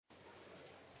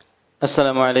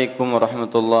Assalamualaikum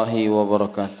warahmatullahi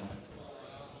wabarakatuh.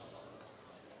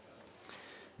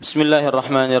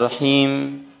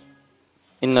 Bismillahirrahmanirrahim.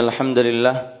 Innal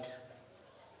hamdalillah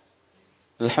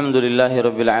alhamdulillahi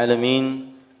rabbil alamin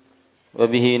wa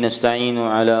bihi nasta'inu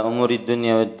ala umurid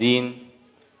dunya waddin.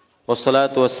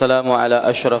 Wassalatu wassalamu ala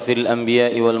asyrafil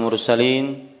anbiya'i wal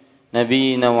mursalin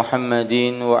nabiyina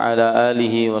Muhammadin wa ala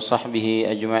alihi wa sahbihi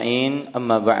ajma'in.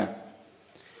 Amma ba'd.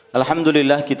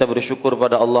 Alhamdulillah, kita bersyukur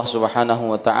pada Allah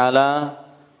Subhanahu wa taala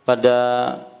pada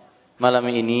malam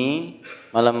ini,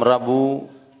 malam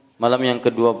Rabu, malam yang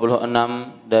ke-26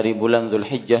 dari bulan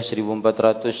Dzulhijjah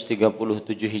 1437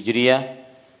 Hijriah.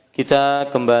 Kita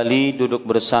kembali duduk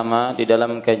bersama di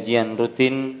dalam kajian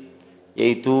rutin,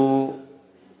 yaitu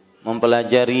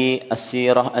mempelajari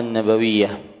As-Sirah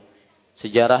An-Nabawiyah,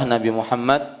 sejarah Nabi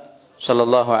Muhammad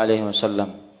sallallahu alaihi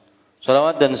wasallam.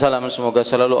 Salawat dan salam semoga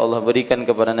selalu Allah berikan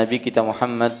kepada Nabi kita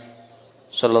Muhammad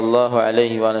sallallahu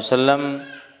alaihi wasallam,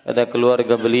 pada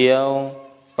keluarga beliau,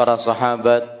 para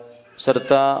sahabat,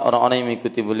 serta orang-orang yang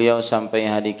mengikuti beliau sampai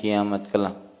hari kiamat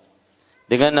kelak.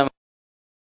 Dengan nama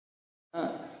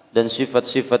dan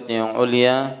sifat-sifatnya yang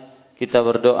ulia, kita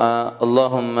berdoa,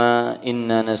 Allahumma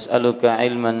inna nas'aluka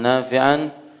ilman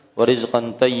nafi'an wa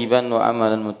rizqan tayyiban wa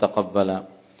amalan mutaqabbala.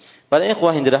 Para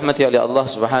ikhwah yang dirahmati oleh Allah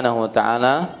Subhanahu wa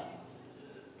taala,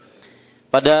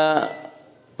 pada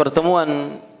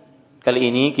pertemuan kali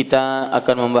ini kita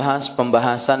akan membahas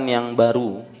pembahasan yang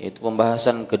baru, yaitu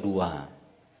pembahasan kedua,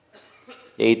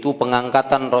 yaitu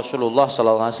pengangkatan Rasulullah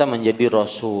sallallahu alaihi wasallam menjadi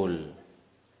Rasul.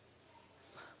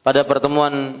 Pada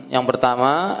pertemuan yang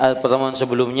pertama, pertemuan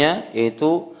sebelumnya,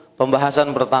 yaitu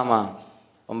pembahasan pertama.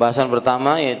 Pembahasan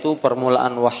pertama yaitu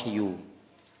permulaan wahyu,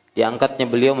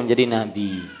 diangkatnya beliau menjadi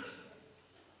Nabi.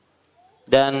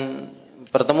 Dan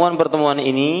pertemuan-pertemuan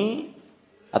ini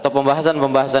atau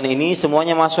pembahasan-pembahasan ini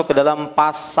semuanya masuk ke dalam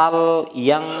pasal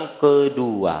yang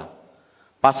kedua.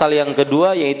 Pasal yang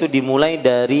kedua yaitu dimulai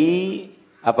dari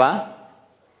apa?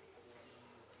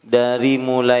 Dari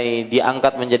mulai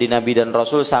diangkat menjadi Nabi dan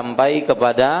Rasul sampai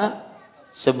kepada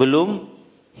sebelum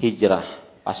hijrah.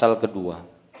 Pasal kedua.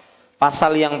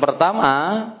 Pasal yang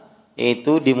pertama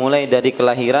yaitu dimulai dari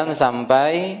kelahiran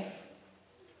sampai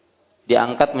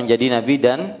diangkat menjadi Nabi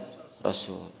dan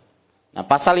Rasul. Nah,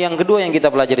 pasal yang kedua yang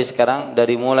kita pelajari sekarang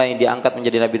dari mulai diangkat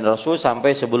menjadi Nabi dan Rasul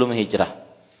sampai sebelum hijrah.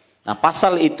 Nah,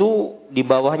 pasal itu di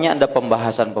bawahnya ada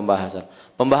pembahasan-pembahasan.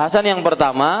 Pembahasan yang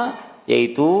pertama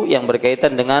yaitu yang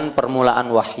berkaitan dengan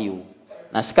permulaan wahyu.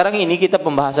 Nah, sekarang ini kita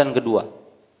pembahasan kedua,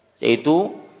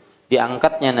 yaitu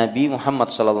diangkatnya Nabi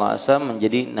Muhammad sallallahu alaihi wasallam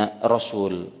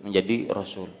menjadi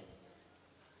rasul.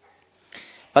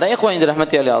 Para ikhwan yang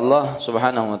dirahmati oleh Allah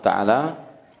Subhanahu wa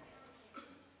taala,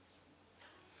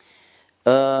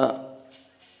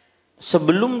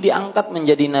 sebelum diangkat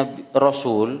menjadi Nabi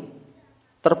Rasul,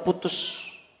 terputus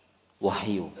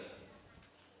wahyu.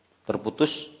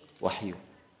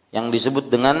 Yang disebut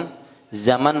dengan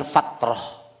zaman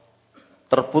fatrah.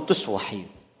 Terputus wahyu.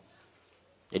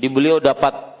 Jadi beliau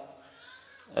dapat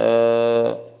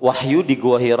wahyu di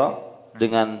Gua Hira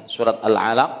dengan surat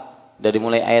Al-Alaq dari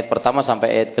mulai ayat pertama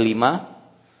sampai ayat kelima.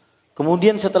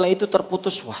 Kemudian setelah itu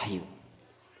terputus wahyu.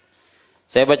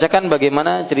 Saya bacakan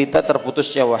bagaimana cerita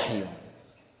terputusnya wahyu.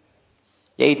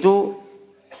 Yaitu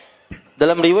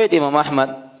dalam riwayat Imam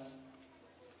Ahmad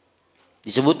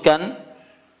disebutkan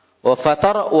wa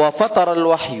fatara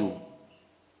al-wahyu,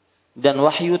 dan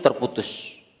wahyu terputus.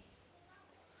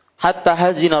 Hatta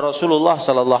hazina Rasulullah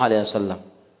sallallahu alaihi wasallam,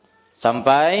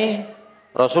 sampai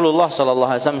Rasulullah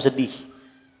sallallahu alaihi wasallam sedih.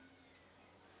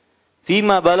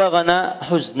 Fima balagana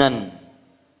huznan,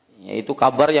 yaitu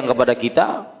kabar yang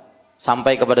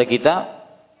sampai kepada kita,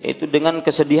 yaitu dengan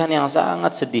kesedihan yang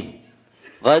sangat sedih.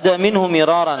 Ghada minhu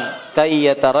miraran kay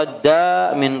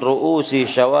yataradda min ru'usi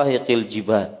syawahiqil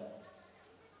jibal.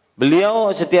 Beliau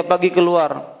setiap pagi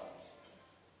keluar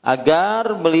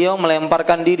agar beliau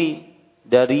melemparkan diri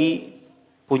dari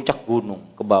puncak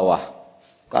gunung ke bawah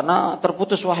karena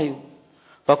terputus wahyu.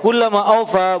 Fa kullama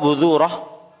awfa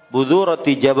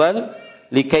budhurati jabal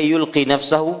likay yulqi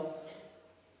nafsahu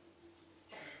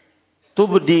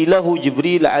tubdi lahu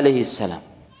Jibril alaihi salam.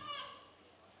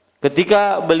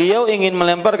 Ketika beliau ingin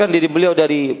melemparkan diri beliau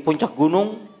dari puncak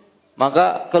gunung,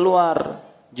 maka keluar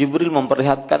Jibril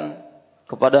memperlihatkan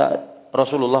kepada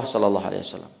Rasulullah sallallahu alaihi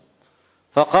wasallam.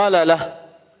 Faqala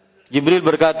lah, Jibril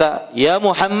berkata, "Ya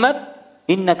Muhammad,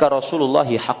 innaka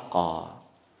Rasulullahi haqqan."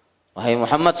 Wahai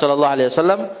Muhammad sallallahu alaihi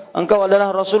wasallam, engkau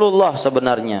adalah Rasulullah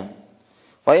sebenarnya.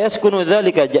 Fa yaskunu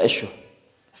dzalika ja'shuh.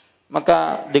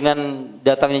 Maka dengan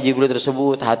datangnya Jibril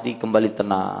tersebut, hati kembali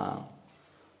tenang.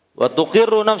 Wa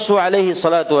tuqirru nafsu alaihi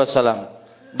salatu wassalam.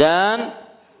 Dan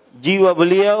jiwa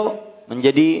beliau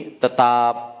menjadi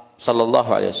tetap sallallahu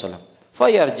alaihi wasallam.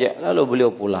 Fayarji', lalu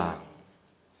beliau pulang.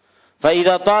 Fa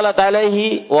idza talat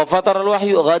alaihi wa fatara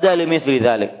al-wahyu ghada limithli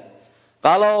dzalik.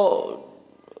 Kalau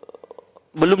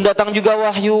belum datang juga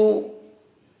wahyu,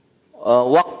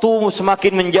 waktu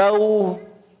semakin menjauh,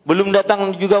 belum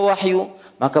datang juga wahyu,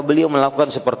 maka beliau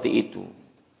melakukan seperti itu.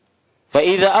 Fa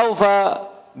idza awfa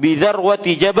bi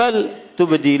dharwati jabal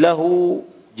tubdi lahu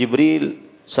Jibril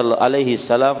alaihi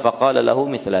salam faqala lahu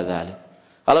mithla dzalik.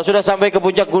 Kalau sudah sampai ke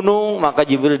puncak gunung, maka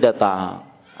Jibril datang.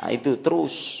 Nah, itu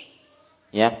terus.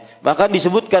 Ya, bahkan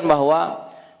disebutkan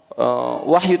bahwa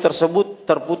wahyu tersebut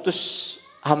terputus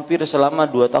hampir selama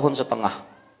 2 tahun setengah.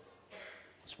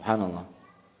 Subhanallah.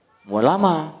 Mulai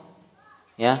lama.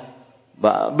 Ya.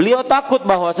 Beliau takut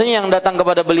bahwasanya yang datang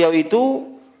kepada beliau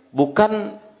itu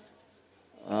bukan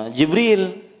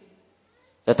Jibril,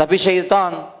 tetapi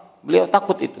syaitan. Beliau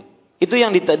takut itu. Itu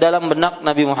yang di dalam benak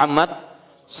Nabi Muhammad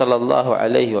sallallahu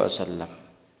alaihi wasallam.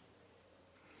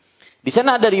 Di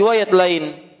sana ada riwayat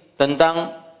lain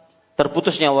tentang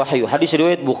terputusnya wahyu. Hadis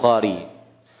riwayat Bukhari.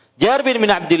 Jabir bin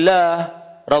Abdullah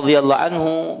radhiyallahu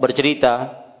anhu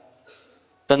bercerita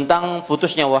tentang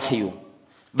putusnya wahyu.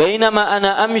 Bainama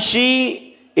ana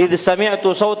amshi idh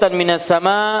sami'tu sautan minas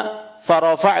sama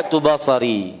farafa'tu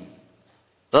basari.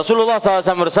 Rasulullah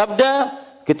SAW bersabda,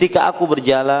 ketika aku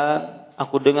berjalan,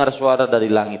 aku dengar suara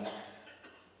dari langit.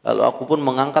 Lalu aku pun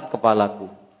mengangkat kepalaku.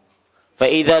 Fa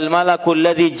idzal malakul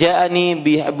ladzi ja'ani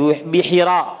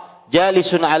bihira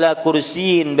jalisun ala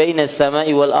kursiyin bainas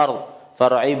samai wal ard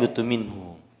fara'ibtu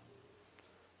minhu.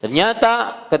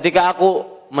 Ternyata ketika aku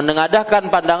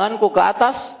menengadahkan pandanganku ke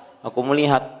atas, aku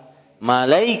melihat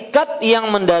malaikat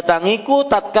yang mendatangiku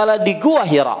tatkala di gua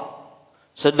Hira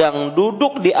sedang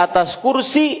duduk di atas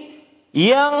kursi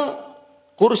yang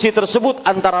kursi tersebut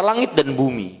antara langit dan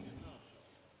bumi.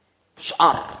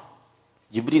 Besar.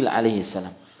 Jibril alaihi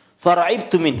salam.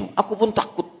 Fara'ibtu minhu. Aku pun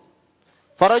takut.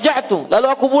 Faraja'tu, lalu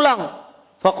aku pulang.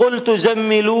 Faqultu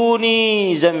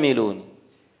zammiluni.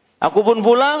 Aku pun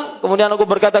pulang, kemudian aku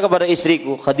berkata kepada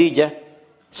istriku, Khadijah,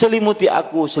 selimuti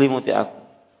aku.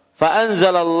 Fa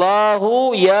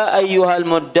anzalallahu ya ayyuhal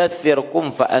muddatsir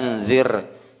qum fa anzir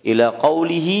ila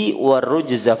qawlihi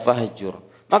warujza fahjur.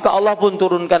 Maka Allah pun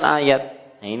turunkan ayat.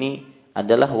 Nah, ini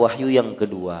adalah wahyu yang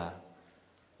kedua.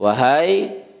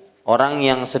 Wahai orang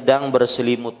yang sedang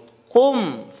berselimut,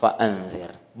 qum fa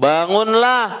anzir.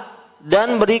 Bangunlah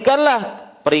dan berikanlah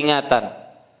peringatan.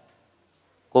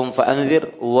 Qum fa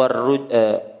anzir wa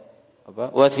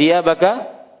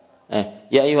thiyabaka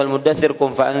ya ayyuhal muddatsir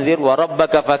qum fa anzir wa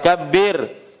rabbaka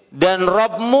fakabbir, dan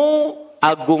Rabbmu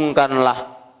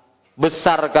agungkanlah,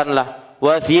 besarkanlah,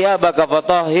 wa thiyabaka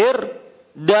fatahhir,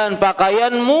 dan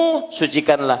pakaianmu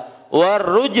sucikanlah,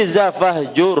 warujza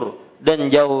fahjur, dan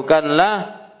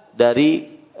jauhkanlah dari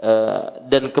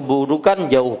dan keburukan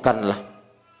jauhkanlah.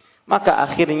 Maka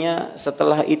akhirnya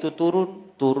setelah itu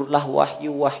turunlah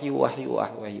wahyu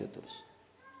terus.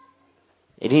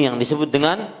 Ini yang disebut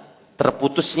dengan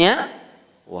terputusnya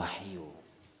wahyu.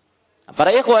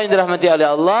 Para ikhwan yang dirahmati oleh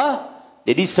Allah,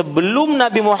 jadi sebelum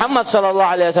Nabi Muhammad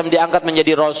SAW diangkat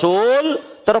menjadi Rasul,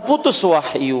 terputus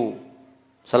wahyu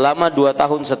selama 2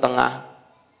 tahun setengah.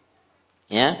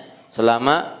 Ya,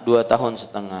 selama 2 tahun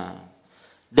setengah.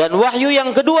 Dan wahyu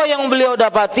yang kedua yang beliau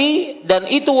dapati, dan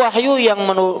itu wahyu yang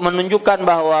menunjukkan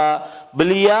bahwa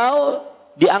beliau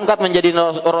diangkat menjadi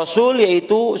Rasul,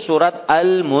 yaitu surat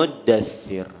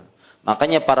Al-Muddatsir.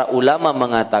 Makanya para ulama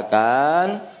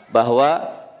mengatakan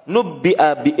bahwa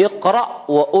nubbi'a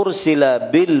bi'iqra' wa ursila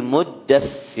bil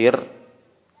muddatsir.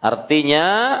 Artinya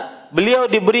beliau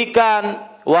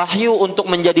diberikan wahyu untuk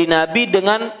menjadi nabi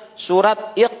dengan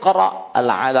surat Iqra'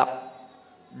 Al-Alaq,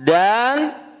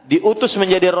 dan diutus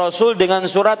menjadi Rasul dengan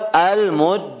surat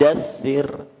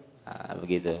Al-Muddatsir. Nah,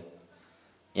 begitu.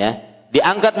 Ya,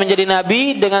 diangkat menjadi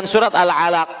nabi dengan surat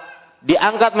Al-Alaq,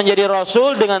 diangkat menjadi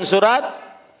Rasul dengan surat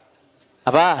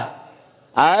apa?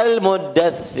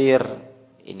 Al-Muddatsir.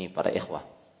 Ini para ikhwah.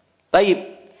 Baik.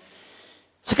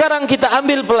 Sekarang kita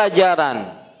ambil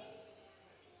pelajaran.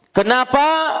 Kenapa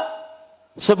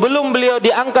sebelum beliau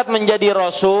diangkat menjadi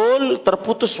Rasul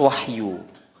terputus wahyu?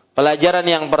 Pelajaran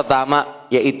yang pertama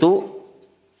yaitu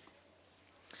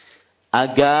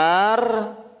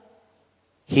agar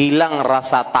hilang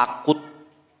rasa takut,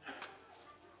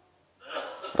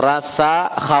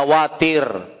 rasa khawatir.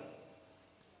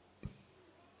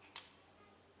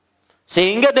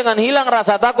 Sehingga dengan hilang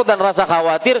rasa takut dan rasa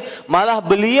khawatir, malah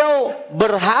beliau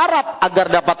berharap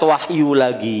agar dapat wahyu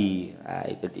lagi.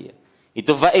 Nah, itu dia.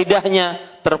 Itu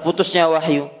faedahnya terputusnya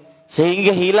wahyu.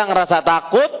 Sehingga hilang rasa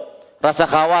takut, rasa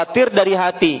khawatir dari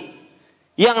hati.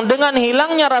 Yang dengan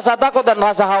hilangnya rasa takut dan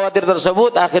rasa khawatir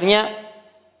tersebut akhirnya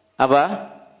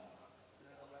apa?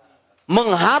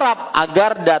 Mengharap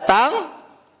agar datang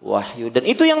wahyu, dan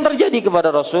itu yang terjadi kepada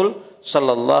Rasul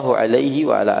sallallahu alaihi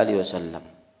wa ala alihi wasallam.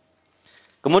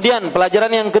 Kemudian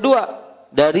pelajaran yang kedua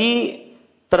dari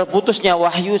terputusnya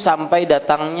wahyu sampai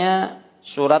datangnya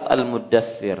surat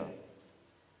Al-Muddatsir,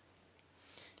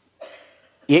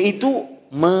 yaitu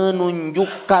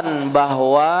menunjukkan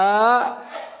bahwa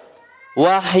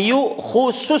wahyu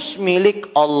khusus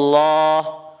milik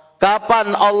Allah.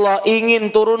 Kapan Allah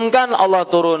ingin turunkan, Allah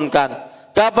turunkan.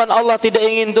 Kapan Allah tidak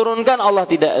ingin turunkan, Allah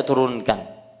tidak turunkan.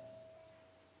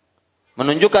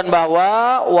 Menunjukkan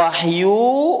bahwa wahyu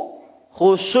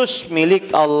khusus milik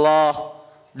Allah,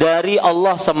 dari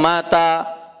Allah semata,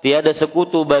 tiada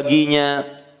sekutu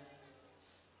baginya.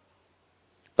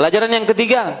 Pelajaran yang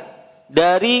ketiga,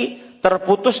 dari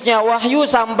terputusnya wahyu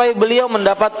sampai beliau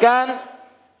mendapatkan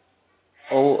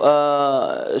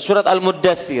surat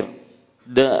Al-Muddatsir,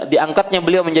 diangkatnya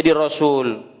beliau menjadi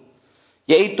Rasul,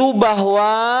 yaitu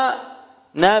bahwa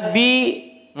Nabi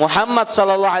Muhammad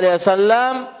sallallahu alaihi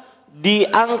wasallam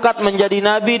diangkat menjadi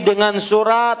Nabi dengan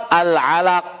surat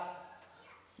Al-Alaq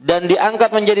dan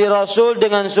diangkat menjadi Rasul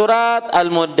dengan surat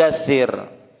Al-Muddatsir.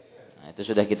 Nah, itu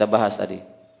sudah kita bahas tadi.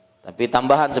 Tapi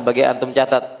tambahan sebagai antum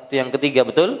catat, itu yang ketiga,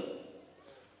 betul?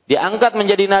 Diangkat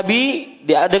menjadi Nabi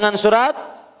dengan surat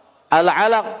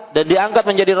Al-Alaq dan diangkat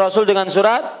menjadi Rasul dengan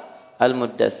surat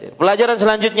Al-Muddatsir. Pelajaran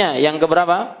selanjutnya yang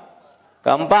keberapa?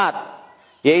 Keempat,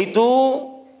 yaitu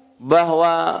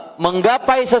bahwa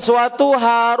menggapai sesuatu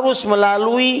harus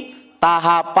melalui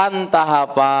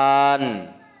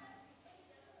tahapan-tahapan.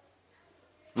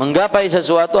 Menggapai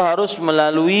sesuatu harus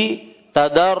melalui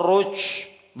tadarruj,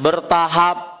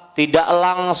 bertahap, tidak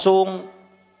langsung.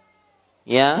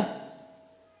 Ya.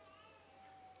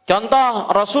 Contoh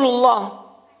Rasulullah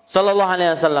sallallahu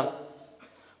alaihi wasallam.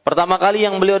 Pertama kali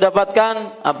yang beliau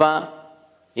dapatkan apa?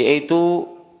 Yaitu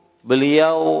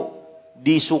beliau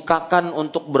disukakan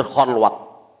untuk berkholwat,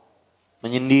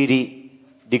 menyendiri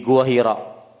di Gua Hira.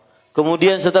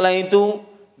 Kemudian setelah itu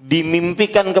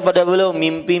dimimpikan kepada beliau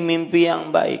mimpi-mimpi yang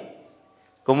baik.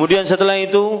 Kemudian setelah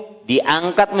itu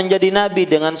diangkat menjadi Nabi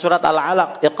dengan surat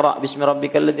Al-Alaq, Iqra bismi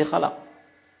rabbikal ladzi khalaq.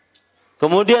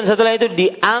 Kemudian setelah itu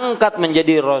diangkat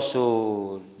menjadi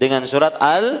Rasul dengan surat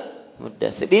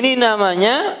Al-Muddatsir. Ini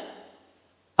namanya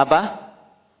apa?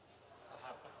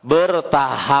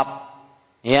 Bertahap.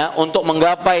 Ya, untuk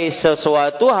menggapai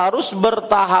sesuatu harus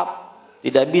bertahap.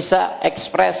 Tidak bisa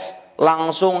ekspres,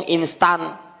 langsung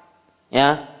instan.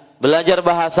 Ya, belajar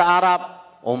bahasa Arab,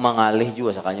 mengalih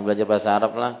juga sekalinya belajar bahasa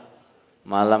Arab lah.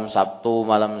 Malam Sabtu,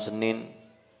 malam Senin.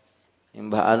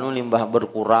 Limbah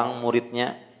berkurang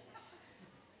muridnya.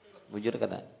 Bujur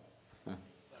kata.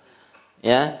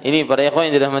 Ya, ini para ikhwan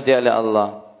yang dirahmati oleh Allah.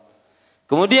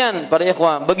 Kemudian para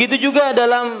ikhwan, begitu juga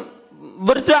dalam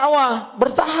berdakwah,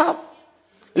 bertahap.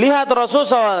 Lihat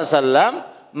Rasulullah SAW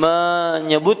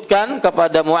menyebutkan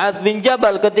kepada Mu'adz bin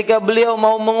Jabal ketika beliau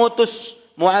mau mengutus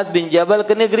Mu'adz bin Jabal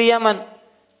ke negeri Yaman.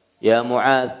 Ya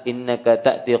Mu'adz, innaka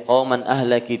ta'ti qauman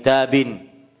ahla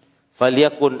kitabin.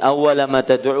 Falyakun awwala ma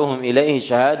tad'uuhum ilaihi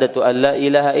syahadatu an la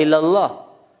ilaha illallah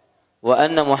wa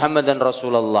anna Muhammadan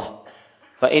Rasulullah.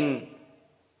 Fa in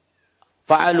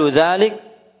fa'alu dzalik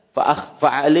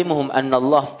fa'alimhum anna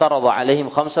Allah aftarada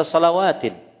 'alaihim 5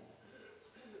 salawatin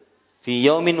fi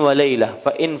yawmin wa laylah,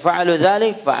 fa in fa'alu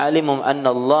dzalik fa'alimhum anna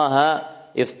Allah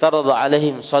iftarada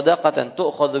 'alaihim shadaqatan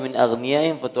tu'khadhu min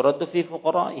aghniyaihim faturaddu fi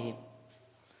fuqara'ihim.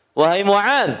 Wahai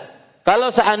Mu'adz, kalau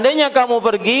seandainya kamu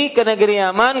pergi ke negeri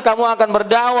Yaman, kamu akan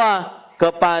berdakwah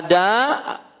kepada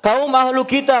kaum ahlu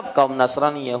kitab, kaum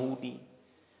Nasrani, Yahudi.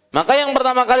 Maka yang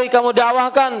pertama kali kamu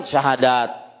dakwahkan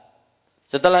syahadat.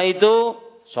 Setelah itu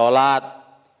salat.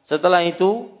 Setelah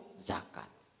itu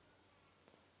zakat.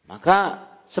 Maka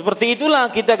seperti itulah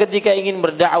kita ketika ingin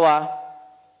berdakwah,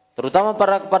 terutama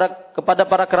kepada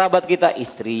para kerabat kita,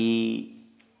 istri,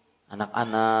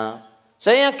 anak-anak.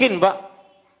 Saya yakin, Pak,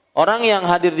 orang yang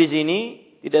hadir di sini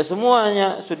tidak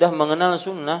semuanya sudah mengenal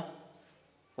sunnah,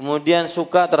 kemudian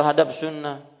suka terhadap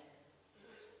sunnah.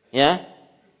 Ya,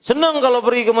 senang kalau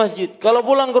pergi ke masjid, kalau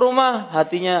pulang ke rumah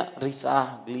hatinya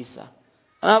risah, gelisah.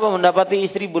 Kenapa? Mendapati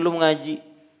istri belum ngaji.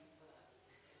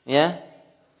 Ya.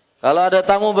 Kalau ada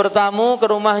tamu bertamu ke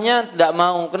rumahnya tidak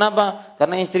mau. Kenapa?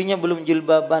 Karena istrinya belum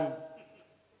jilbaban.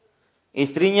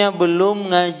 Istrinya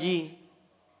belum ngaji.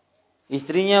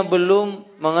 Istrinya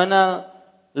belum mengenal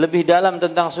lebih dalam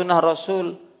tentang sunnah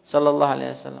Rasul sallallahu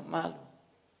alaihi wasallam. Malu.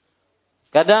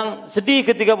 Kadang sedih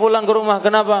ketika pulang ke rumah.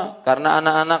 Kenapa? Karena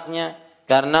anak-anaknya,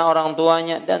 karena orang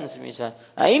tuanya dan semisal.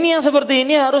 Nah, ini yang seperti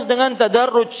ini harus dengan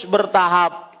tadarruj,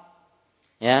 bertahap.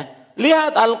 Ya,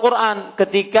 lihat Al-Qur'an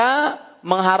ketika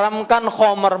mengharamkan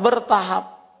khamar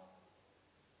bertahap.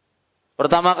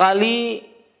 Pertama kali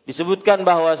disebutkan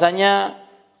bahwasanya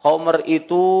khamar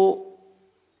itu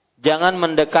jangan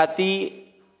mendekati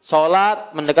salat,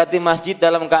 mendekati masjid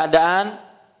dalam keadaan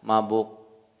mabuk.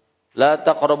 La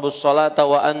taqrabus salata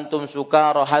wa antum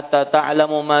sukara hatta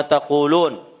ta'lamu ma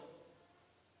taqulun.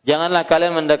 Janganlah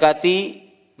kalian mendekati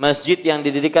masjid yang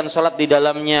didirikan salat di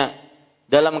dalamnya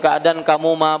dalam keadaan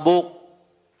kamu mabuk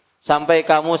sampai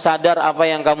kamu sadar apa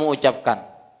yang kamu ucapkan.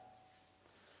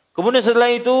 Kemudian setelah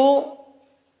itu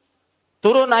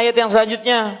turun ayat yang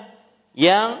selanjutnya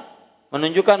yang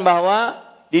menunjukkan bahwa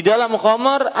di dalam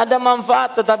khamar ada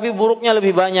manfaat tetapi buruknya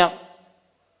lebih banyak.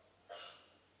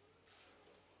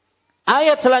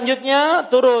 Ayat selanjutnya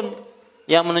turun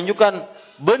yang menunjukkan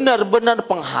benar-benar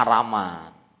pengharaman.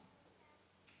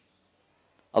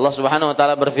 Allah Subhanahu wa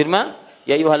taala berfirman,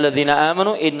 "Ya ayyuhalladzina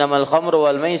amanu innamal khamru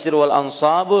wal maisiru wal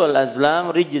ansabu wal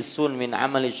azlam rijsun min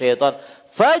amali syaitan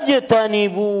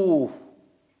fajtanibuh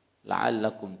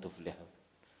la'allakum tuflihun."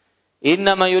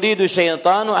 Innama yuridu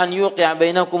syaitanu an yuqi'a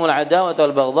bainakumul adawata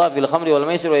wal baghdha fil khamri wal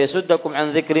maisir wa yasuddakum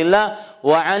an dzikrillah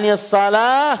wa 'anis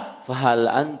shalah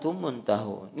fahal antum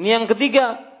muntahun. Ini yang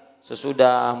ketiga,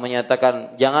 sesudah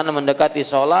menyatakan jangan mendekati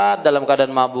salat dalam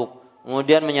keadaan mabuk.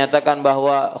 Kemudian menyatakan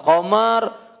bahwa khamar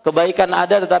kebaikan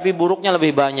ada tetapi buruknya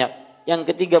lebih banyak.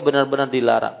 Yang ketiga benar-benar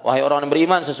dilarang. Wahai orang yang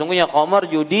beriman, sesungguhnya khamar,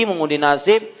 judi, mengundi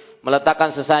nasib, meletakkan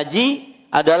sesaji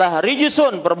adalah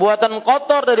rijsun, perbuatan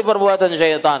kotor dari perbuatan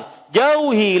syaitan.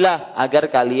 Jauhilah agar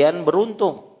kalian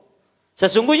beruntung.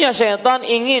 Sesungguhnya syaitan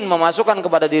ingin memasukkan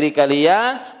kepada diri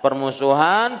kalian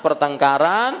permusuhan,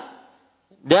 pertengkaran,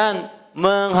 dan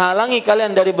menghalangi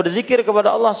kalian dari berzikir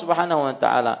kepada Allah Subhanahu wa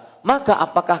taala. Maka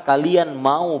apakah kalian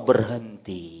mau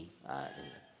berhenti?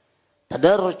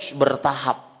 Tadarruj,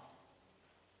 bertahap.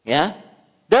 Ya.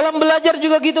 Dalam belajar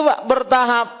juga gitu, Pak,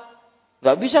 bertahap.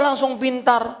 Enggak bisa langsung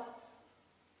pintar.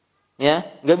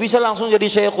 Ya, enggak bisa langsung jadi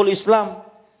Syekhul Islam.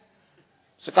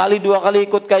 Sekali dua kali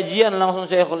ikut kajian langsung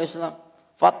Syekhul Islam.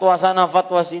 Fatwa sana,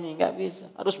 fatwa sini, enggak bisa.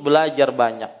 Harus belajar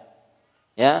banyak.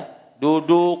 Ya,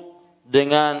 duduk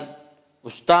dengan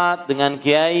ustadz, dengan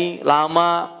kiai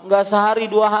lama, enggak sehari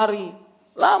dua hari,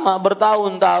 lama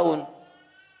bertahun-tahun.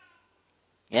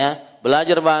 Ya,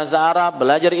 belajar bahasa Arab,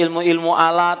 belajar ilmu-ilmu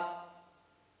alat,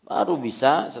 baru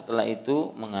bisa setelah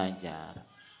itu mengajar.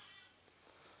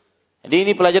 Jadi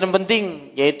ini pelajaran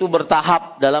penting, yaitu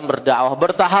bertahap dalam berdakwah,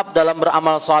 bertahap dalam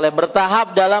beramal saleh,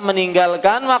 bertahap dalam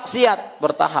meninggalkan maksiat,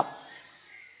 bertahap.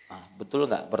 Nah, betul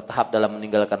enggak bertahap dalam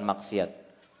meninggalkan maksiat?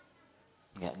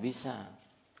 Enggak bisa.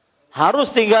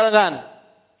 Harus tinggalkan.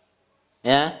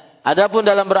 Ya, adapun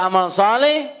dalam beramal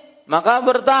saleh maka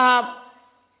bertahap.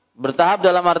 Bertahap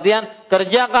dalam artian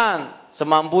kerjakan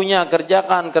semampunya,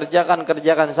 kerjakan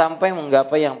sampai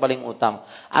menggapai yang paling utama.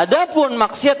 Adapun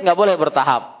maksiat enggak boleh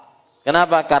bertahap.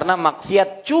 Kenapa? Karena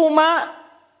maksiat cuma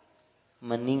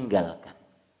meninggalkan.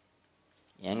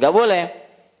 Ya, enggak boleh.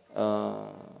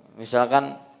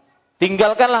 Misalkan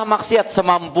tinggalkanlah maksiat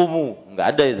semampumu, enggak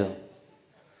ada itu.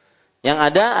 Yang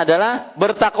ada adalah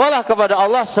bertakwalah kepada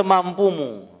Allah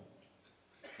semampumu.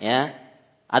 Ya.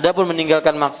 Adapun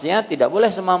meninggalkan maksiat tidak boleh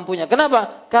semampunya.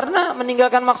 Kenapa? Karena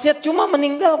meninggalkan maksiat cuma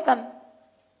meninggalkan.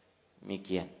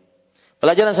 Demikian.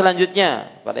 Pelajaran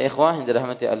selanjutnya pada ikhwah yang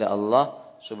dirahmati oleh Allah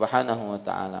Subhanahu wa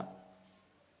taala.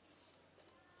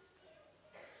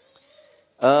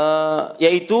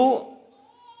 Yaitu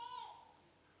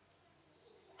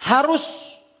harus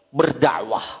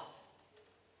berdakwah.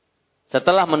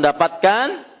 Setelah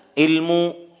mendapatkan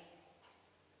ilmu,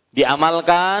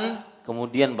 diamalkan,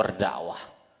 kemudian berdakwah.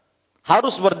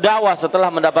 Harus berdakwah setelah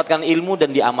mendapatkan ilmu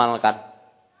dan diamalkan.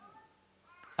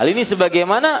 Hal ini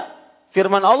sebagaimana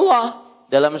firman Allah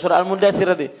dalam surah Al-Mudaththir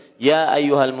tadi, ya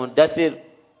ayyuhal mudaththir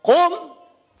qum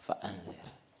fa'anzir.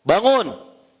 Bangun,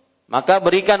 maka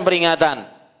berikan peringatan.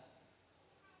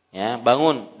 Ya,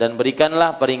 bangun dan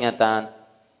berikanlah peringatan.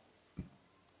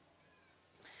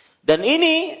 Dan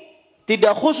ini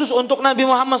tidak khusus untuk Nabi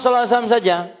Muhammad SAW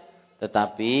saja,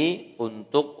 tetapi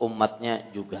untuk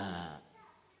umatnya juga.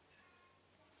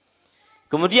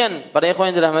 Kemudian pada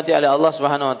ikhwan yang dirahmati oleh Allah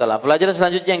Subhanahu wa taala, pelajaran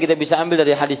selanjutnya yang kita bisa ambil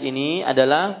dari hadis ini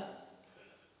adalah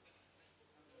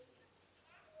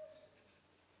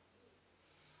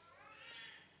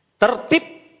tertib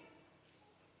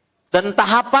dan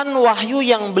tahapan wahyu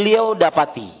yang beliau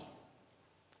dapati.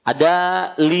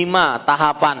 Ada 5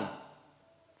 tahapan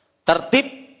tertib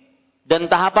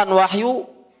dan tahapan wahyu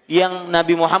yang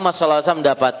Nabi Muhammad SAW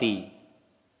dapati.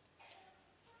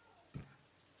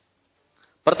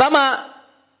 Pertama,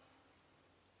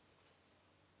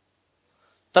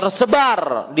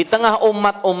 tersebar di tengah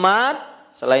umat-umat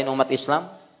selain umat Islam,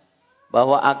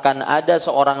 bahwa akan ada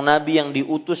seorang nabi yang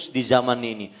diutus di zaman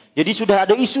ini. Jadi sudah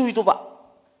ada isu itu, Pak.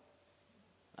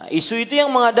 Nah, isu itu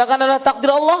yang mengadakan adalah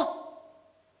takdir Allah.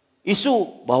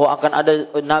 Isu bahwa akan ada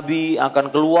nabi akan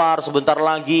keluar sebentar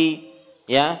lagi,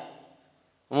 ya.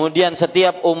 Kemudian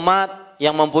setiap umat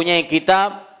yang mempunyai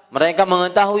kitab, mereka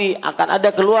mengetahui akan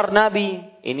ada keluar nabi.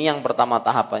 Ini yang pertama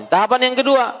tahapan. Tahapan yang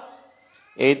kedua,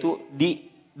 yaitu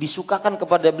disukakan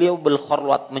kepada beliau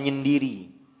berkhulwat, menyendiri.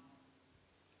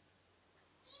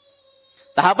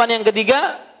 Tahapan yang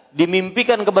ketiga,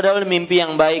 dimimpikan kepada beliau mimpi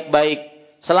yang baik-baik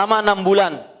selama 6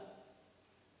 bulan.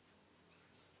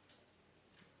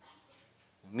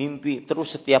 Mimpi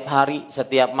terus setiap hari,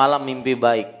 setiap malam mimpi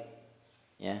baik.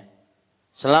 Ya.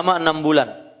 Selama 6 bulan.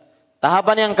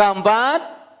 Tahapan yang keempat,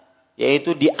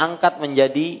 yaitu diangkat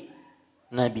menjadi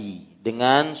nabi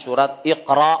dengan surat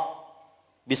Iqra.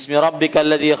 Bismi rabbikal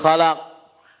ladzi khalaq.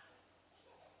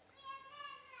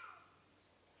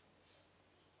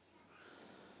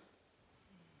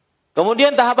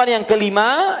 Kemudian tahapan yang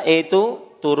kelima, yaitu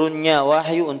turunnya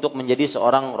wahyu untuk menjadi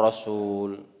seorang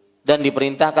rasul. Dan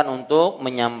diperintahkan untuk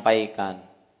menyampaikan.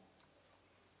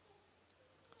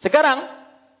 Sekarang,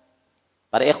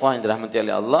 para ikhwan yang dirahmati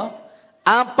oleh Allah,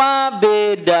 apa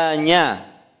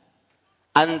bedanya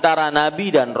antara nabi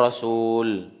dan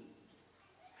rasul?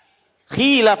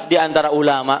 Khilaf di antara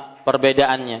ulama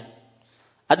perbedaannya.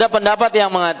 Ada pendapat yang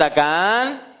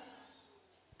mengatakan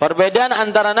perbedaan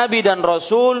antara nabi dan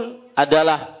rasul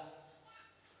adalah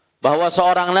bahwa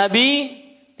seorang nabi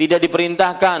tidak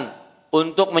diperintahkan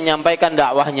untuk menyampaikan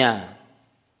dakwahnya.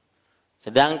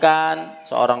 Sedangkan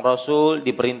seorang rasul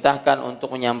diperintahkan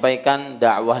untuk menyampaikan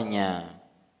dakwahnya.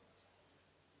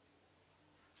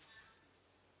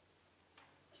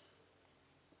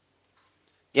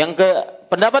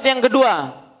 Pendapat yang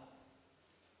kedua,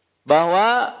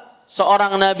 bahwa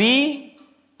seorang nabi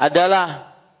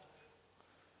adalah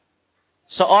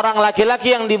seorang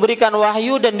laki-laki yang diberikan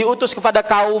wahyu dan diutus kepada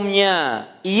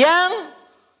kaumnya yang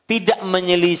tidak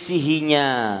menyelisihinya.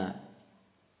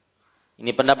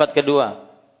 Ini pendapat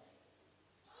kedua.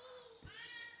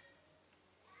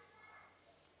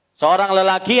 Seorang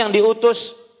lelaki yang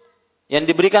diutus, yang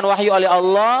diberikan wahyu oleh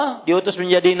Allah, diutus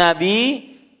menjadi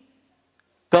nabi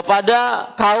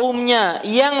kepada kaumnya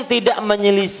yang tidak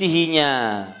menyelisihinya.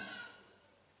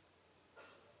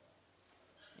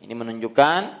 Ini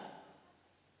menunjukkan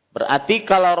berarti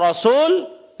kalau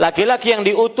rasul laki-laki yang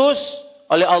diutus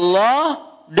oleh Allah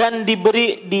dan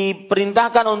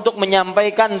diperintahkan untuk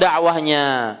menyampaikan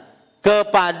dakwahnya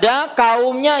kepada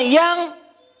kaumnya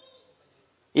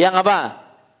yang apa?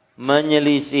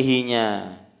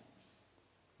 Menyelisihinya.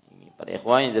 Ini para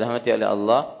ikhwan yang dirahmati oleh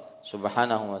Allah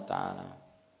Subhanahu wa taala.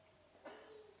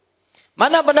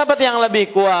 Mana pendapat yang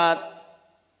lebih kuat?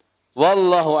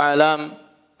 Wallahu alam.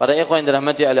 Para ikhwan yang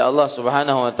dirahmati oleh Allah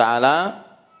Subhanahu wa taala,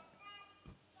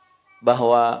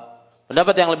 bahwa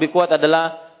pendapat yang lebih kuat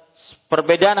adalah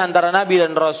perbedaan antara nabi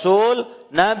dan rasul.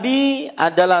 Nabi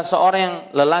adalah seorang yang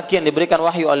lelaki yang diberikan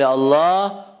wahyu oleh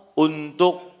Allah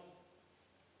untuk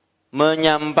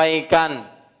menyampaikan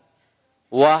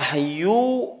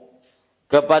wahyu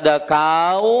kepada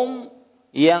kaum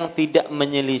yang tidak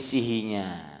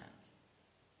menyelisihinya.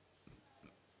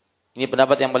 Ini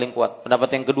pendapat yang paling kuat.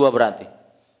 Pendapat yang kedua berarti.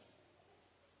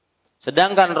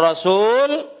 Sedangkan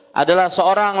rasul adalah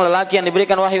seorang lelaki yang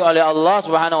diberikan wahyu oleh Allah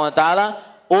Subhanahu wa taala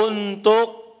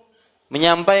untuk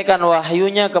menyampaikan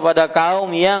wahyunya kepada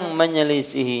kaum yang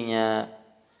menyelisihinya.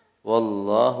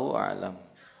 Wallahu a'lam.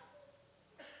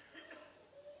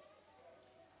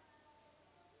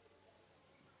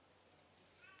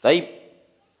 Baik.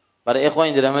 Para ikhwan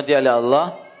yang dirahmati oleh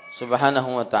Allah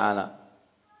Subhanahu wa taala.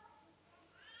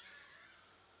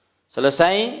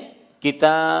 Selesai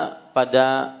kita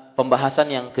pada pembahasan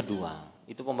yang kedua.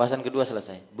 Itu pembahasan kedua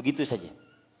selesai. Begitu saja.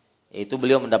 Yaitu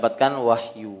beliau mendapatkan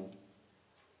wahyu,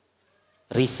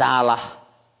 risalah,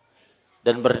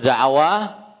 dan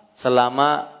berdakwah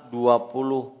selama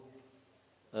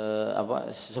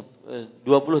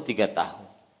 23 tahun.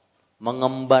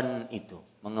 Mengemban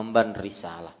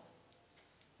risalah.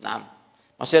 Nah,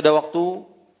 masih ada waktu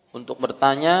untuk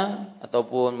bertanya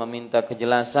ataupun meminta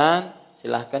kejelasan.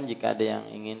 Silahkan jika ada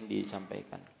yang ingin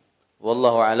disampaikan.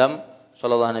 Wallahu a'lam.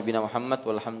 Sallallahu Nabi Muhammad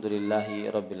walhamdulillahi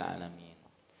rabbil alamin.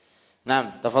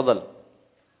 Nah, tafadhal.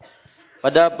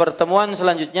 Pada pertemuan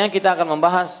selanjutnya kita akan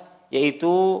membahas,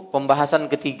 yaitu pembahasan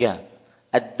ketiga,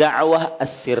 ad-da'wah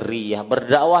as-sirriyah,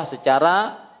 berdakwah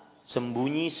secara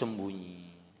sembunyi-sembunyi.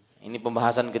 Ini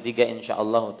pembahasan ketiga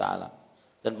insyaallah taala.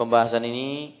 Dan pembahasan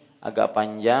ini agak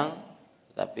panjang,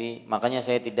 tapi makanya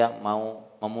saya tidak mau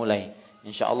memulai.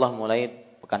 insyaallah mulai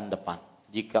pekan depan,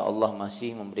 jika Allah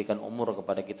masih memberikan umur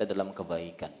kepada kita dalam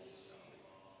kebaikan.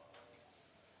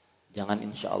 Jangan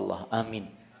insyaallah, amin.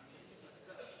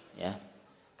 Ya.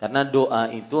 Karena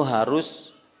doa itu harus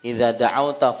idza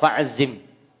da'auta fa'zim.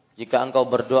 Jika engkau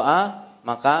berdoa,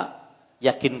 maka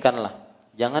yakinkanlah.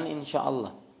 Jangan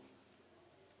insyaallah.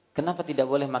 Kenapa tidak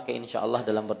boleh pakai insyaallah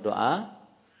dalam berdoa?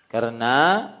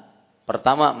 Karena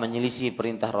pertama menyelisih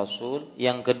perintah Rasul,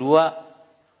 yang kedua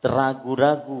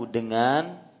ragu-ragu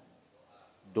dengan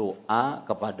doa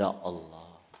kepada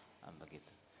Allah. Nah,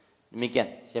 begitu.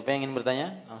 Demikian. Siapa yang ingin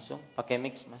bertanya? Langsung pakai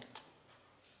mix, Mas.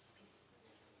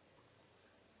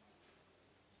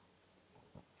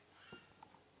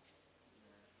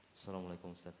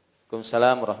 Assalamualaikum Ustaz.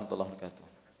 Waalaikumsalam warahmatullahi wabarakatuh.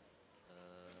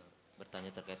 Bertanya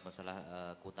terkait masalah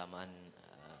keutamaan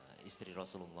istri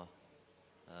Rasulullah.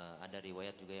 Ada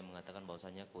riwayat juga yang mengatakan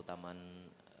bahwasanya keutamaan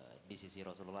di sisi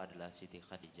Rasulullah adalah Siti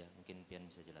Khadijah. Mungkin Pian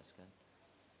bisa jelaskan.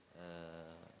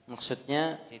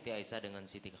 Maksudnya Siti Aisyah dengan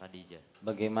Siti Khadijah.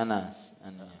 Bagaimana?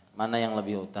 Mana yang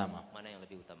lebih utama? Mana yang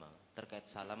lebih utama? Terkait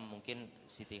salam, mungkin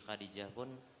Siti Khadijah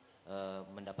pun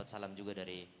mendapat salam juga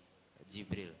dari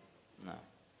Jibril. Nah,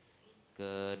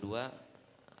 kedua,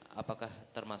 apakah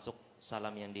termasuk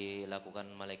salam yang dilakukan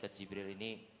malaikat Jibril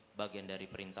ini bagian dari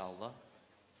perintah Allah?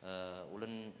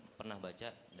 Ulun pernah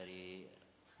baca dari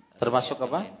termasuk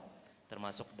apa? Lain,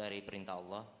 termasuk dari perintah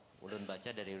Allah. Ulun baca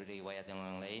dari riwayat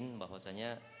yang lain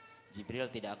bahwasanya Jibril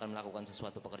tidak akan melakukan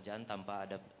sesuatu pekerjaan tanpa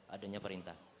adanya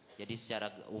perintah. Jadi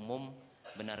secara umum,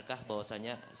 benarkah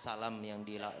bahwasanya salam yang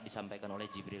disampaikan oleh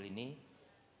Jibril ini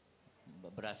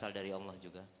berasal dari Allah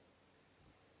juga?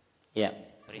 Ya,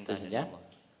 perintah dari Allah.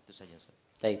 Itu saja, Ustaz.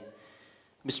 Baik.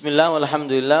 Bismillah,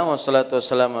 walhamdulillah, wassalatu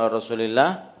wassalamu ala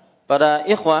Rasulillah. Para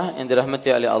ikhwah yang dirahmati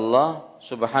oleh Allah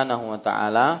Subhanahu wa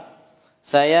taala,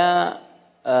 saya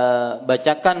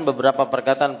bacakan beberapa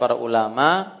perkataan para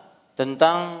ulama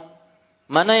tentang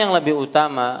mana yang lebih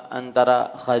utama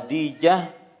antara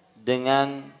Khadijah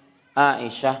dengan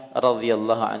Aisyah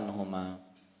radhiyallahu anhuma.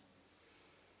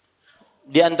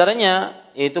 Di antaranya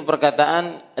yaitu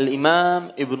perkataan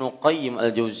Al-Imam Ibnu Qayyim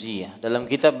Al-Jauziyah dalam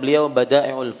kitab beliau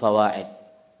Bada'iul Fawaid.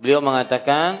 Beliau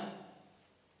mengatakan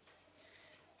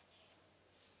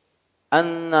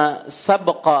anna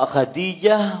sabqa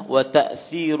Khadijah wa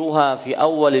ta'siruha fi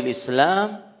awalil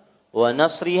Islam wa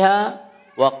nasriha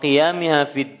wa qiyamiha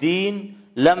fid din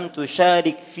lam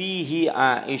tusyarik fihi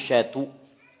Aisyatu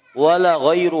wala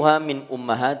ghairuha min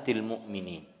ummahatil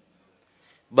mu'minin.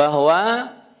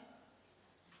 Bahwa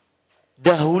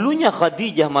dahulunya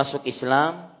Khadijah masuk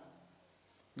Islam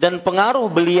dan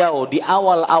pengaruh beliau di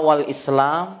awal-awal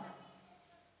Islam,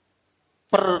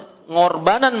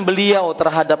 pengorbanan beliau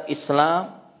terhadap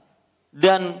Islam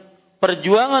dan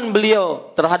perjuangan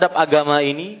beliau terhadap agama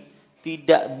ini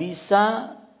tidak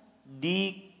bisa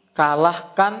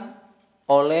dikalahkan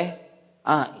oleh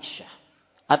Aisyah,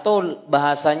 atau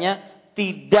bahasanya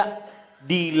tidak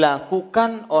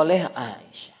dilakukan oleh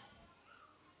Aisyah.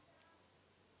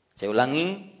 Saya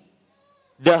ulangi,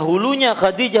 dahulunya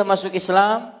Khadijah masuk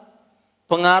Islam,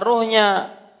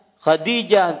 pengaruhnya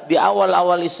Khadijah di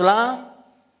awal-awal Islam,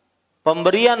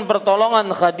 pemberian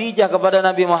pertolongan Khadijah kepada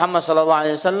Nabi Muhammad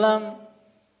SAW,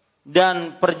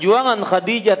 dan perjuangan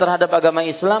Khadijah terhadap agama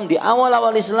Islam di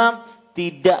awal-awal Islam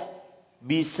tidak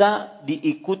bisa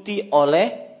diikuti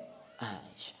oleh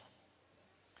Aisyah.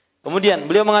 Kemudian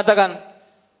beliau mengatakan,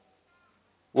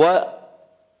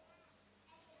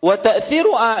 wa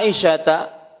ta'thiru Aisyata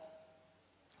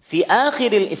fi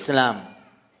akhiril Islam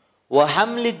wa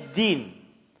hamlid din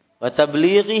wa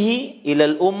tablighihi ila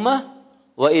al-ummah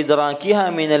wa idrakiha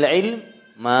min al-ilm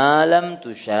ma lam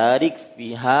tusyarik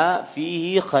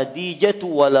fihi Khadijatu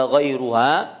wala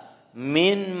ghairuha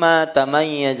mimma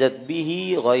tamayyazat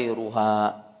bihi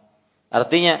ghairuha.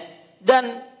 Artinya,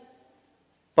 dan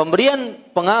pemberian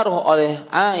pengaruh oleh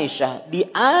Aisyah di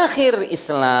akhir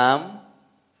Islam,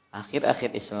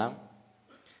 akhir-akhir Islam,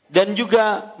 dan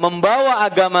juga membawa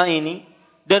agama ini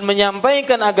dan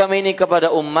menyampaikan agama ini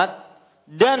kepada umat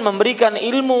dan memberikan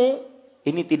ilmu,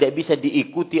 ini tidak bisa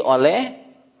diikuti oleh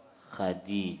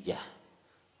Khadijah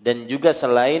dan juga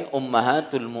selain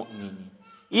ummahatul mukminin,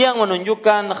 yang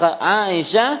menunjukkan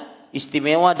Aisyah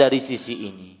istimewa dari sisi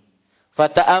ini.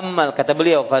 Fata'ammal, kata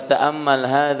beliau, fata'ammal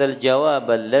hadzal jawab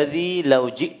alladhi law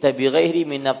ji'ta bighairi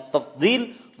min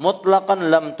at-tafdhil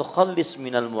mutlaqan lam tukhallis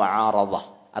minal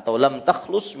mu'aradah, atau lam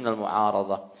takhlus minal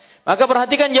mu'aradah. Maka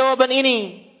perhatikan jawaban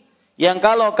ini, yang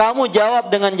kalau kamu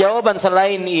jawab dengan jawaban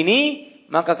selain ini,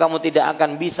 maka kamu tidak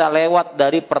akan bisa lewat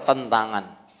dari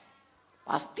pertentangan.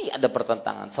 Pasti ada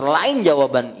pertentangan selain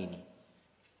jawaban ini.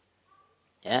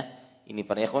 Ya, Ini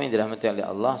para ikhwan yang dirahmati oleh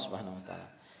Allah Subhanahu wa taala.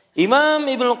 Imam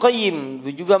Ibnu Qayyim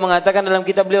juga mengatakan dalam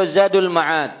kitab beliau Zadul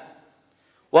Ma'ad,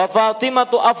 wa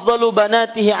Fatimatu afdalu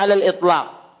banatihi 'alal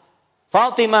itlaq.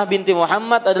 Fatimah binti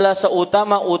Muhammad adalah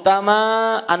seutama-utama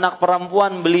anak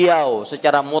perempuan beliau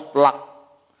secara mutlak.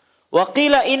 Wa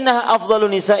qila innaha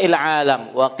afdalu nisa'il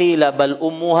 'alam, wa qila bal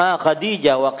ummuha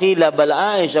Khadijah, wa qila bal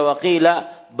Aisyah, wa qila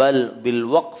bal bil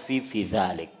waqfi fi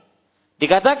dzalik.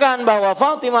 Dikatakan bahwa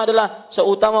Fatimah adalah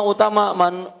seutama-utama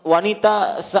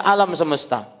wanita sealam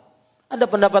semesta. Ada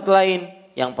pendapat lain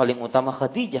yang paling utama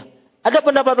Khadijah. Ada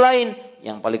pendapat lain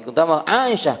yang paling utama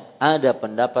Aisyah. Ada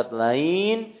pendapat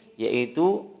lain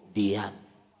yaitu diam.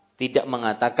 Tidak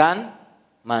mengatakan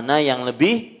mana yang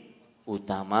lebih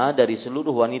utama dari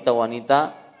seluruh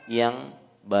wanita-wanita yang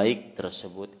baik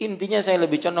tersebut. Intinya saya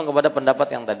lebih condong kepada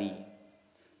pendapat yang tadi.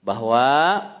 Bahwa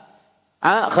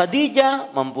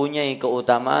Khadijah mempunyai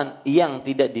keutamaan yang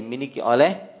tidak dimiliki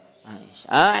oleh Aisyah.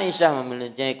 Aisyah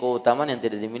memiliki keutamaan yang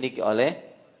tidak dimiliki oleh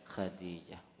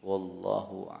Khadijah.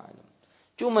 Wallahu a'lam.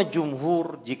 Cuma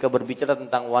jumhur jika berbicara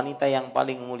tentang wanita yang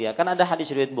paling mulia, kan ada hadis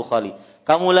riwayat Bukhari,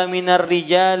 kamula minar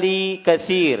rijali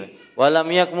katsir wa lam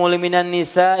yakmul minan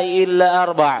nisa'i illa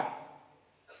arba'.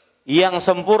 Yang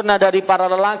sempurna dari para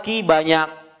lelaki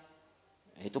banyak.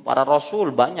 Itu para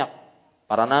rasul banyak,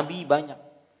 para nabi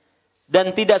banyak.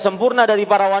 Dan tidak sempurna dari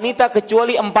para wanita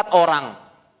kecuali 4 orang.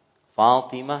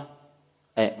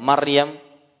 Maryam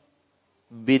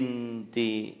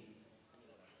binti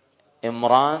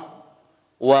Imran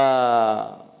wa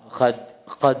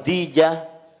Khadijah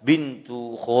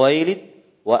bintu Khuwailid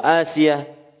wa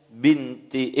Asiyah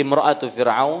binti imra'atu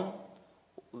Fir'aun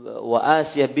wa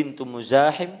Asiyah bintu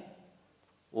Muzahim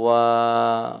wa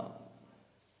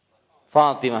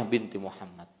Fatimah binti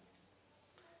Muhammad.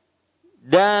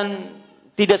 Dan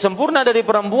tidak sempurna dari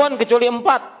perempuan kecuali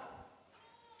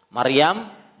 4.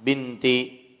 Maryam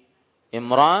binti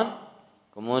Imran,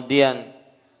 kemudian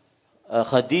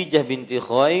Khadijah binti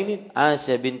Khuwailid,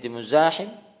 Asiyah binti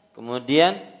Muzahim,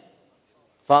 kemudian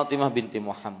Fatimah binti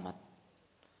Muhammad.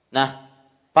 Nah,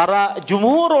 para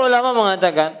jumhur ulama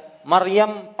mengatakan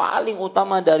Maryam paling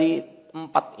utama dari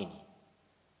 4 ini.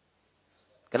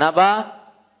 Kenapa?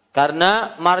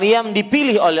 Karena Maryam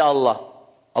dipilih oleh Allah.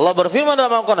 Allah berfirman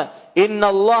dalam Al-Quran,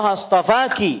 Innallaha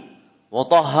astafaki wa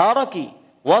tahharaki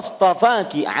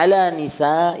wastafaki ala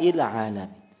nisa'il alamin.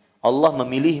 Allah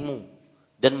memilihmu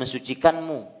dan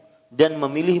mensucikanmu dan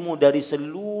memilihmu dari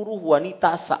seluruh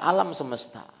wanita sealam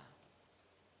semesta.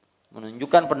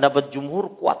 Menunjukkan pendapat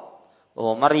jumhur kuat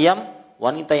bahwa Maryam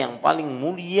wanita yang paling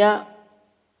mulia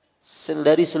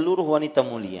dari seluruh wanita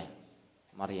mulia.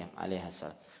 Maryam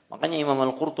alaihissalam. Makanya Imam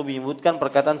Al-Qurtubi menyebutkan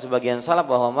perkataan sebagian salaf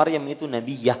bahwa Maryam itu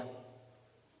nabiyah.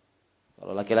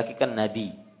 Kalau laki-laki kan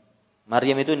nabi.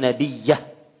 Maryam itu nabiyah.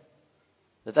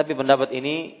 Tetapi pendapat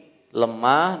ini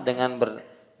lemah dengan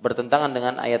bertentangan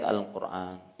dengan ayat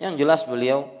Al-Quran. Yang jelas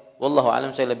beliau, wallahu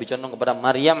alam, saya lebih condong kepada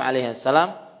Maryam alaihissalam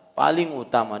paling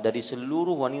utama dari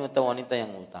seluruh wanita-wanita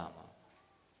yang utama.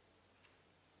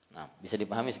 Nah, bisa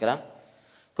dipahami sekarang?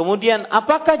 Kemudian,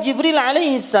 apakah Jibril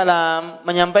alaihissalam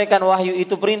menyampaikan wahyu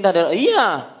itu perintah dari?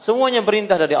 Iya, semuanya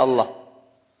perintah dari Allah.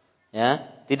 Ya,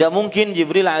 tidak mungkin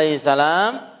Jibril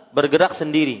alaihissalam bergerak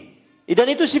sendiri. Dan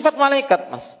itu sifat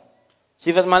malaikat, Mas.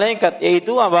 Sifat malaikat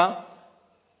yaitu apa?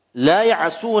 La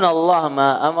ya'suna Allah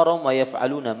ma amarahum wa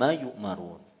yaf'aluna ma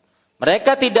yu'marun.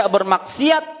 Mereka tidak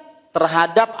bermaksiat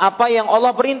terhadap apa yang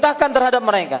Allah perintahkan terhadap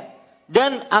mereka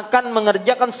dan akan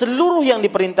mengerjakan seluruh yang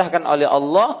diperintahkan oleh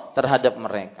Allah terhadap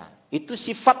mereka. Itu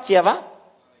sifat siapa?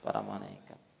 Para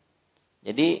malaikat.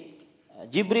 Jadi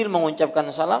Jibril mengucapkan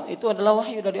salam itu adalah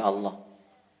wahyu dari Allah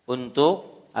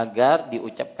untuk agar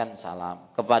diucapkan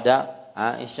salam kepada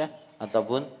Aisyah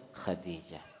ataupun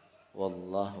Khadijah.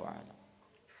 Wallahu a'lam.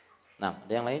 Nah,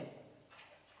 ada yang lain?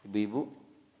 Ibu-ibu?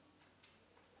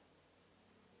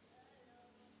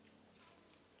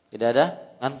 Tidak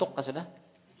ada? Ngantuk kah sudah?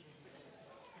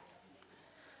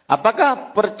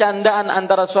 Apakah percandaan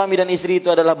antara suami dan istri itu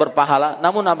adalah berpahala?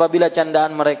 Namun apabila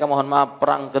candaan mereka, mohon maaf,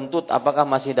 perang kentut, apakah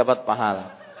masih dapat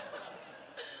pahala?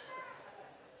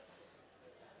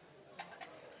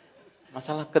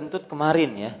 Masalah kentut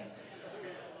kemarin ya.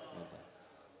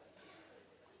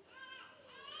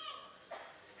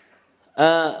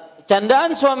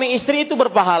 Candaan suami istri itu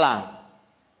berpahala.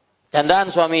 Candaan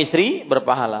suami istri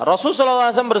berpahala. Rasulullah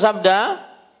SAW bersabda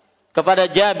kepada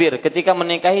Jabir ketika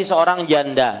menikahi seorang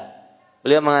janda.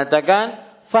 Beliau mengatakan,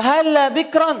 "Fahalla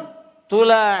bikran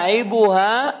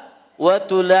tula'ibuha wa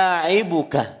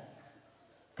tula'ibuka."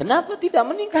 Kenapa tidak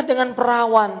menikah dengan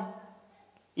perawan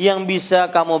yang bisa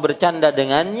kamu bercanda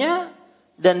dengannya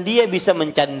dan dia bisa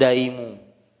mencandaimu?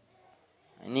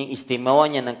 Ini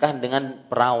istimewanya nikah dengan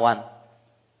perawan.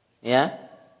 Ya.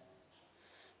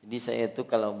 Jadi saya itu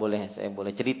kalau saya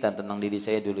boleh cerita tentang diri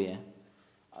saya dulu ya.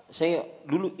 Saya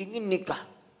dulu ingin nikah,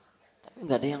 tapi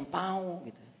nggak ada yang mau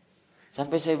gitu.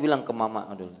 Sampai saya bilang ke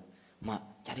mama dulu,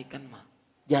 "Mak, carikan mak.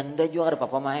 Janda juga ada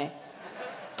papa mae."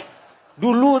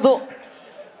 Dulu tuh.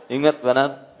 Ingat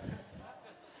benar.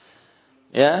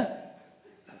 Ya.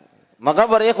 Maka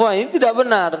para ikhwah ini tidak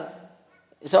benar.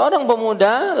 Seorang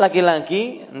pemuda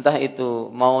laki-laki, entah itu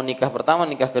mau nikah pertama,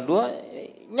 nikah kedua,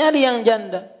 nyari yang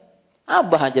janda.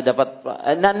 Abah aja dapat,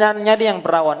 nyari yang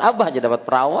perawan. Abah aja dapat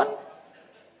perawan.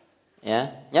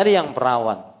 Ya, nyari yang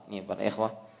perawan. Nih para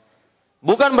ikhwah.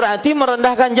 Bukan berarti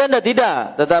merendahkan janda,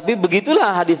 tidak. Tetapi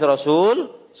begitulah hadis Rasul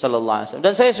Sallallahu Alaihi Wasallam.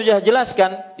 Dan saya sudah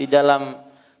jelaskan di dalam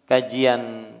kajian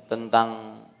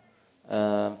tentang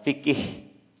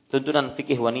tuntunan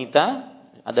fikih wanita,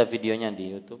 ada videonya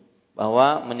di YouTube,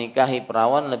 bahwa menikahi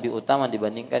perawan lebih utama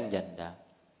dibandingkan janda.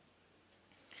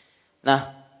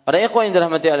 Nah, para ikhwan yang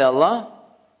dirahmati oleh Allah,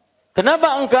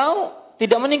 kenapa engkau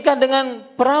tidak menikah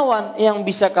dengan perawan yang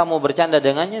bisa kamu bercanda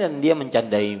dengannya dan dia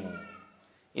mencandaimu?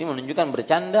 Ini menunjukkan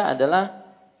bercanda adalah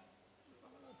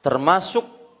termasuk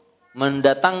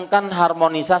mendatangkan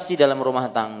harmonisasi dalam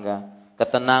rumah tangga,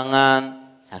 ketenangan,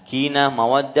 sakinah,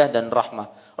 mawaddah dan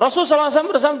rahmah. Rasulullah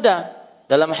SAW bersabda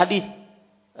dalam hadis,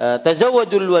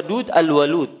 "Tazawwajul wadud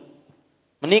al-walud."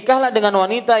 Menikahlah dengan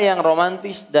wanita yang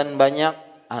romantis dan banyak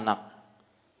anak.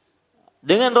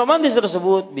 Dengan romantis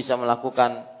tersebut bisa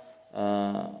melakukan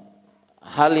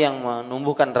hal yang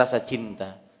menumbuhkan rasa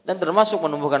cinta. Dan termasuk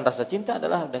menumbuhkan rasa cinta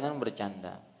adalah dengan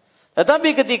bercanda.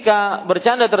 Tetapi ketika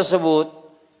bercanda tersebut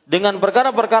dengan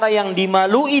perkara-perkara yang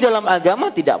dimalui dalam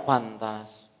agama, tidak pantas.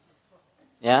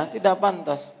 Ya, tidak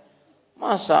pantas.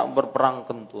 Masa berperang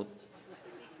kentut?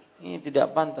 Ini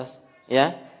tidak pantas,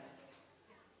 ya.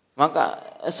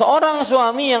 Maka seorang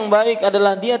suami yang baik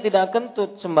adalah dia tidak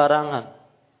kentut sembarangan.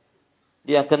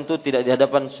 Dia kentut tidak di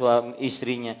hadapan suami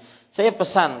istrinya. Saya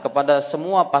pesan kepada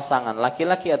semua pasangan,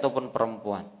 laki-laki ataupun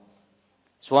perempuan,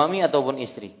 suami ataupun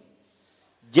istri,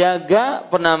 jaga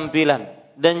penampilan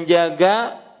dan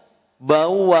jaga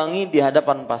bau wangi di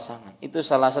hadapan pasangan. Itu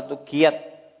salah satu kiat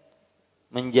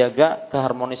menjaga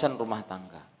keharmonisan rumah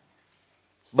tangga.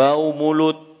 Bau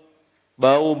mulut,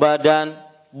 bau badan,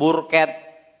 burket,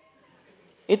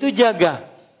 itu jaga,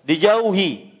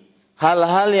 dijauhi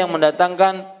hal-hal yang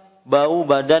mendatangkan bau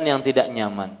badan yang tidak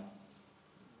nyaman.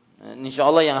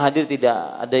 Insyaallah yang hadir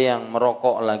tidak ada yang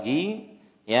merokok lagi,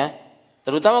 ya.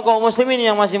 Terutama kaum muslimin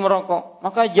yang masih merokok,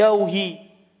 maka jauhi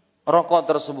rokok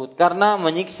tersebut karena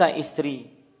menyiksa istri.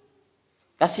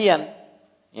 Kasihan,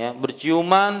 ya,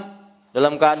 berciuman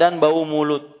dalam keadaan bau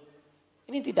mulut.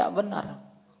 Ini tidak benar.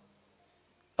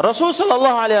 Rasul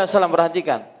sallallahu alaihi wasallam,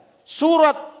 perhatikan,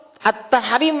 surat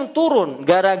At-Tahrim turun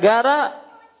gara-gara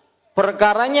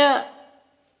perkaranya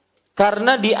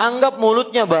karena dianggap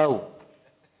mulutnya bau.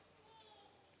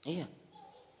 Iya.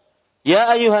 Ya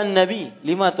ayuhan nabi,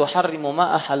 lima tuharrimu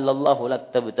ma ahallallahu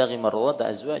lak tabtaghi marwata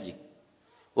azwajik.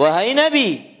 Wahai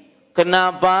nabi,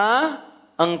 kenapa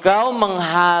engkau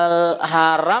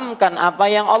mengharamkan apa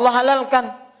yang Allah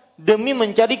halalkan demi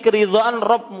mencari keridhaan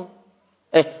Rabbmu,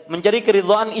 mencari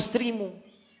keridhaan istrimu.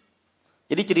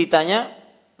 Jadi ceritanya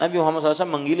Nabi Muhammad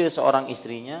SAW menggilir seorang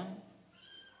istrinya,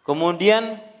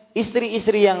 kemudian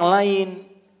istri-istri yang lain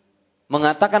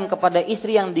mengatakan kepada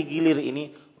istri yang digilir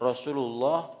ini,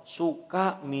 Rasulullah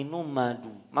suka minum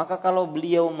madu, maka kalau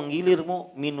beliau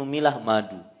menggilirmu, minumilah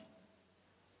madu.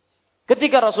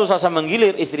 Ketika Rasulullah SAW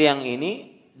menggilir istri yang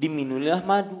ini, diminulilah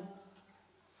madu.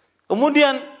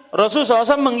 Kemudian Rasulullah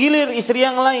SAW menggilir istri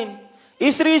yang lain.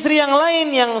 Istri-istri yang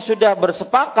lain yang sudah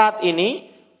bersepakat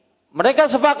ini, mereka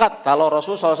sepakat kalau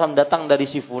Rasulullah SAW datang dari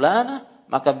si fulana,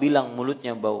 maka bilang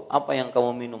mulutnya bau. Apa yang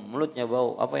kamu minum? Mulutnya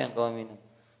bau. Apa yang kamu minum?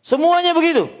 Semuanya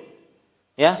begitu.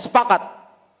 Ya, sepakat.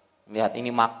 Lihat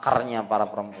ini makarnya para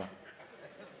perempuan.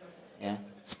 Ya,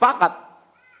 sepakat.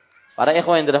 Para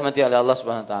ikhwan yang dirahmati oleh Allah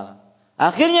Subhanahu wa taala.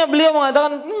 Akhirnya beliau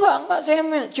mengatakan, enggak, saya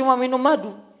cuma minum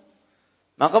madu.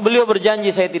 Maka beliau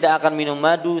berjanji, saya tidak akan minum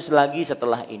madu selagi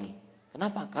setelah ini.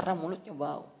 Kenapa? Karena mulutnya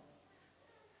bau.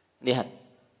 Lihat,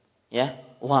 ya,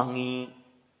 wangi.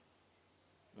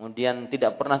 Kemudian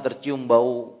tidak pernah tercium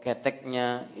bau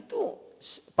keteknya. Itu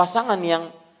pasangan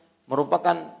yang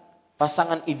merupakan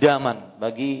pasangan idaman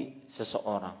bagi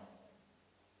seseorang.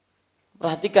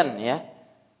 Perhatikan ya,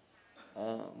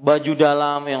 baju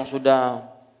dalam yang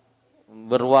sudah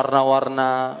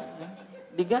berwarna-warna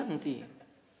diganti,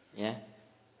 ya.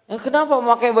 Kenapa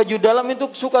memakai baju dalam itu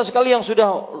suka sekali yang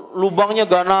sudah lubangnya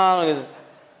ganal gitu.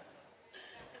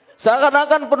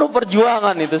 Seakan-akan penuh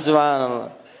perjuangan itu,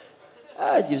 subhanallah.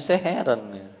 Ajib, saya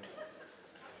heran.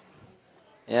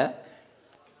 Ya.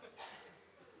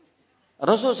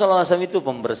 Rasulullah SAW itu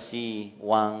pembersih,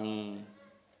 wangi.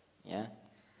 Ya.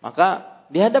 Maka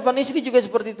di hadapan istri juga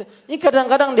seperti itu. Ini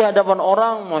kadang-kadang di hadapan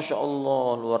orang, Masya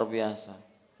Allah, luar biasa.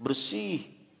 Bersih,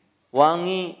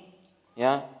 wangi,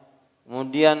 ya.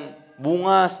 Kemudian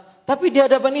bungas. Tapi di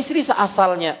hadapan istri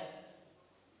seasalnya.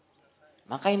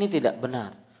 Maka ini tidak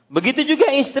benar. Begitu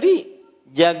juga istri,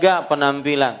 jaga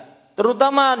penampilan.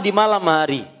 Terutama di malam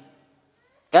hari.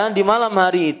 Karena di malam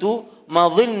hari itu,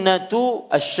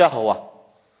 madhinnatu asyahwah.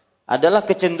 Adalah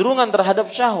kecenderungan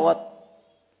terhadap syahwat.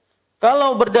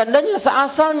 Kalau berdandannya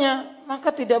seasalnya,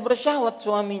 maka tidak bersyahwat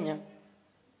suaminya.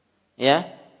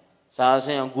 Ya,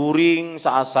 seasalnya guring,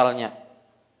 seasalnya.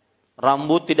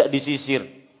 Rambut tidak disisir,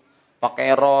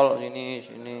 pakai roll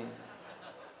sini.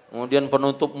 Kemudian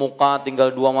penutup muka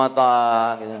tinggal 2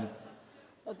 mata. Gitu.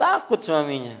 Takut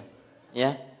suaminya.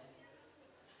 Ya,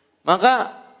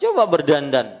 maka coba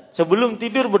berdandan. Sebelum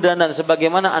tidur berdandan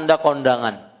sebagaimana Anda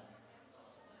kondangan.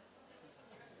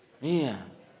 Iya.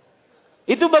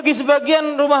 Itu bagi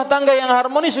sebagian rumah tangga yang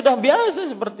harmonis sudah biasa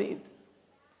seperti itu.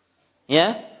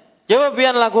 Ya. Coba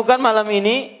pian lakukan malam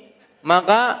ini,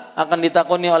 maka akan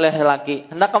ditakoni oleh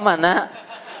laki, hendak kemana?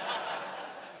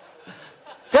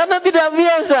 Karena tidak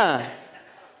biasa.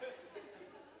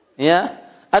 Ya.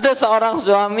 Ada seorang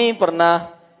suami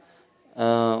pernah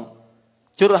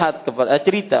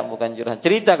cerita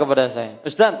kepada saya.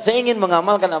 Ustaz, saya ingin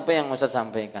mengamalkan apa yang Ustaz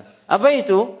sampaikan. Apa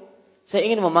itu? Saya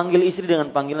ingin memanggil istri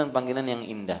dengan panggilan-panggilan yang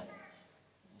indah.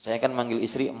 Saya akan manggil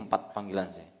istri 4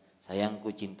 panggilan saya.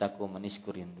 Sayangku, cintaku,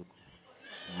 manisku, rinduku.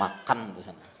 Makan tuh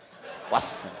sana. Was.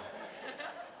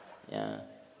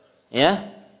 Ya.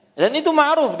 Dan itu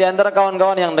ma'ruf di antara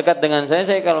kawan-kawan yang dekat dengan saya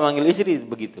kalau manggil istri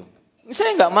begitu.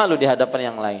 Saya enggak malu di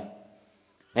hadapan yang lain.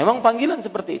 Memang panggilan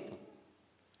seperti itu.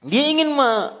 Dia ingin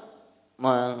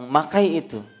memakai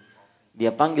itu.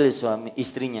 Dia panggil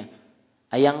istrinya.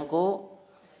 Ayangku.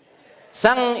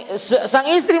 Sang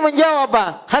istri menjawab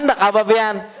apa? Hendak apa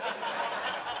pian?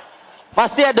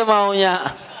 Pasti ada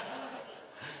maunya.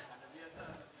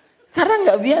 Karena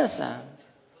enggak biasa.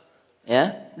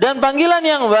 Ya. Dan panggilan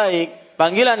yang baik,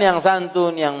 panggilan yang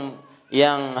santun,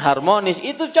 yang harmonis,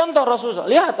 itu contoh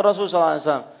Rasulullah. Lihat Rasulullah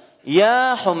SAW.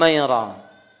 Ya Humairah.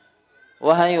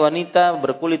 Wahai wanita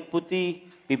berkulit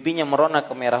putih, pipinya merona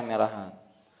kemerah-merahan.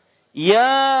 Ya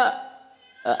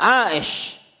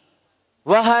Aish.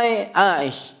 Wahai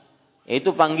Aish.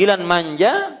 Itu panggilan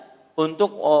manja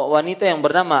untuk wanita yang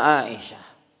bernama Aisyah.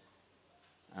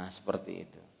 Nah, seperti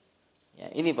itu.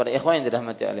 Ya, ini para ikhwan yang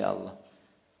dirahmati oleh Allah.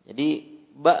 Jadi,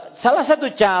 salah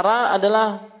satu cara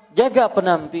adalah jaga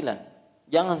penampilan.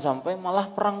 Jangan sampai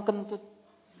malah perang kentut.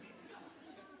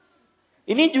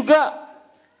 Ini juga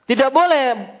tidak boleh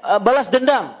balas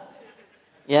dendam.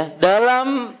 Ya,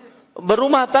 dalam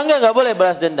berumah tangga enggak boleh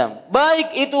balas dendam.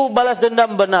 Baik itu balas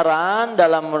dendam benaran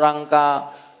dalam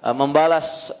rangka membalas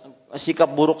sikap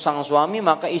buruk sang suami,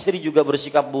 maka istri juga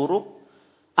bersikap buruk.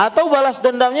 Atau balas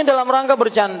dendamnya dalam rangka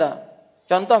bercanda.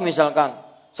 Contoh misalkan,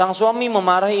 sang suami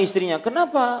memarahi istrinya,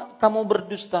 "Kenapa kamu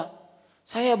berdusta?"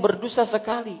 "Saya berdusta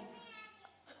sekali."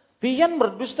 "Pian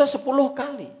berdusta 10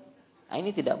 kali." Nah,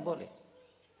 ini tidak boleh.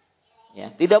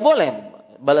 Ya, tidak boleh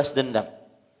balas dendam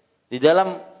di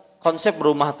dalam konsep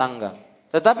rumah tangga.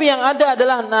 Tetapi yang ada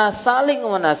adalah saling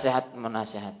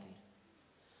menasihati.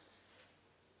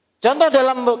 Contoh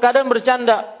dalam keadaan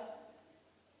bercanda.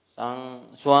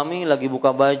 Sang suami lagi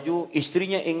buka baju,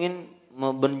 istrinya ingin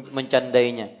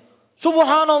mencandainya.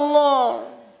 "Subhanallah,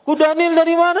 kudanil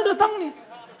dari mana datangnya?"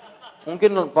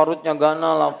 Mungkin parutnya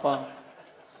ganal apa.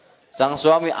 Sang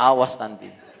suami awas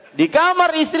nanti. Di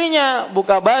kamar istrinya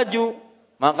buka baju,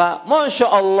 maka Masya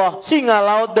Allah, singa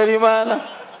laut dari mana?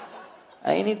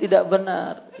 Nah, ini tidak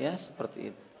benar, ya,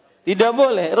 seperti itu. Tidak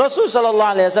boleh.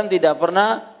 Rasulullah SAW tidak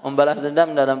pernah membalas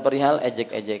dendam dalam perihal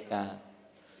ejek-ejekan.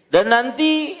 Dan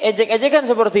nanti ejek-ejekan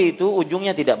seperti itu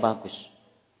ujungnya tidak bagus.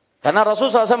 Karena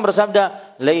Rasulullah SAW bersabda,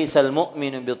 "Laisal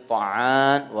mu'minu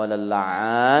bit-ta'an walal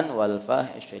la'an wal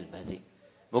fahishil badhi."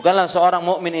 Bukanlah seorang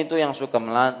mukmin itu yang suka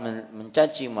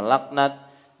mencaci,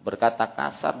 melaknat, berkata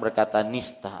kasar, berkata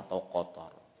nista atau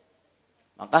kotor.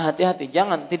 Maka hati-hati,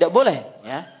 tidak boleh,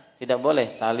 ya, tidak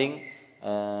boleh saling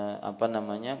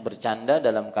bercanda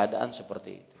dalam keadaan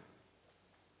seperti itu.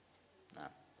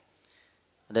 Nah,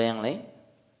 ada yang lain?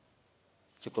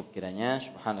 Cukup kiranya.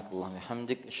 Subhanakallah wa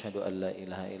hamdik, asyhadu an la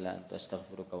ilaha illa anta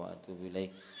astaghfiruka wa atubu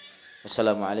ilaik.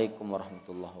 Wassalamualaikum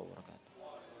warahmatullahi wabarakatuh.